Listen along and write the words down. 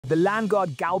The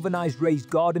Landguard Galvanized Raised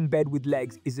Garden Bed with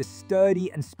Legs is a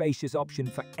sturdy and spacious option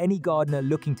for any gardener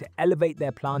looking to elevate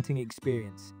their planting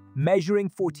experience. Measuring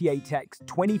 48x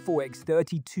 24x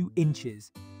 32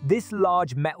 inches, this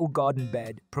large metal garden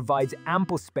bed provides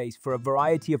ample space for a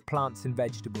variety of plants and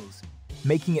vegetables,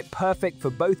 making it perfect for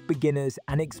both beginners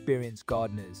and experienced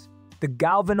gardeners. The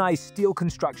galvanized steel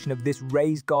construction of this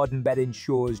raised garden bed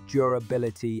ensures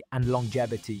durability and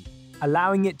longevity,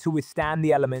 allowing it to withstand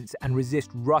the elements and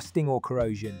resist rusting or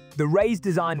corrosion. The raised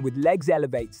design with legs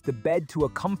elevates the bed to a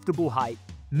comfortable height,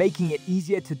 making it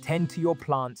easier to tend to your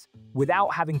plants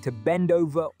without having to bend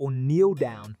over or kneel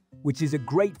down, which is a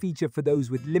great feature for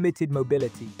those with limited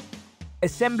mobility.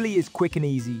 Assembly is quick and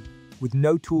easy, with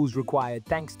no tools required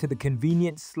thanks to the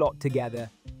convenient slot-together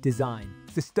design.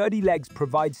 The sturdy legs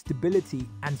provide stability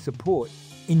and support,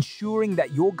 ensuring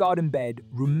that your garden bed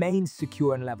remains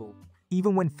secure and level.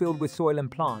 Even when filled with soil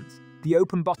and plants, the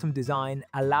open-bottom design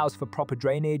allows for proper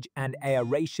drainage and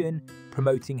aeration,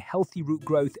 promoting healthy root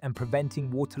growth and preventing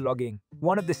waterlogging.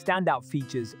 One of the standout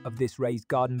features of this raised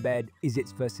garden bed is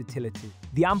its versatility.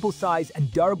 The ample size and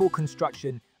durable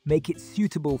construction make it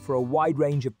suitable for a wide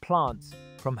range of plants,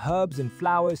 from herbs and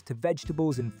flowers to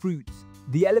vegetables and fruits.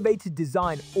 The elevated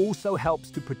design also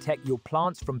helps to protect your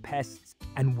plants from pests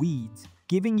and weeds,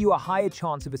 giving you a higher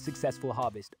chance of a successful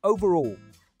harvest. Overall,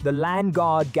 the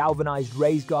Landguard Galvanized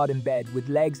Raised Garden Bed with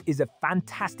Legs is a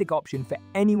fantastic option for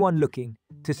anyone looking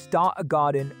to start a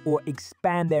garden or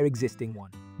expand their existing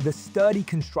one. The sturdy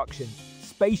construction,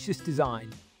 spacious design,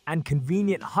 and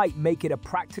convenient height make it a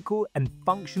practical and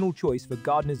functional choice for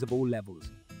gardeners of all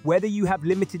levels. Whether you have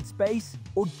limited space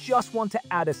or just want to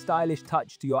add a stylish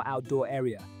touch to your outdoor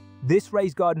area, this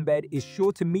raised garden bed is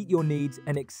sure to meet your needs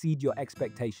and exceed your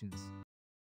expectations.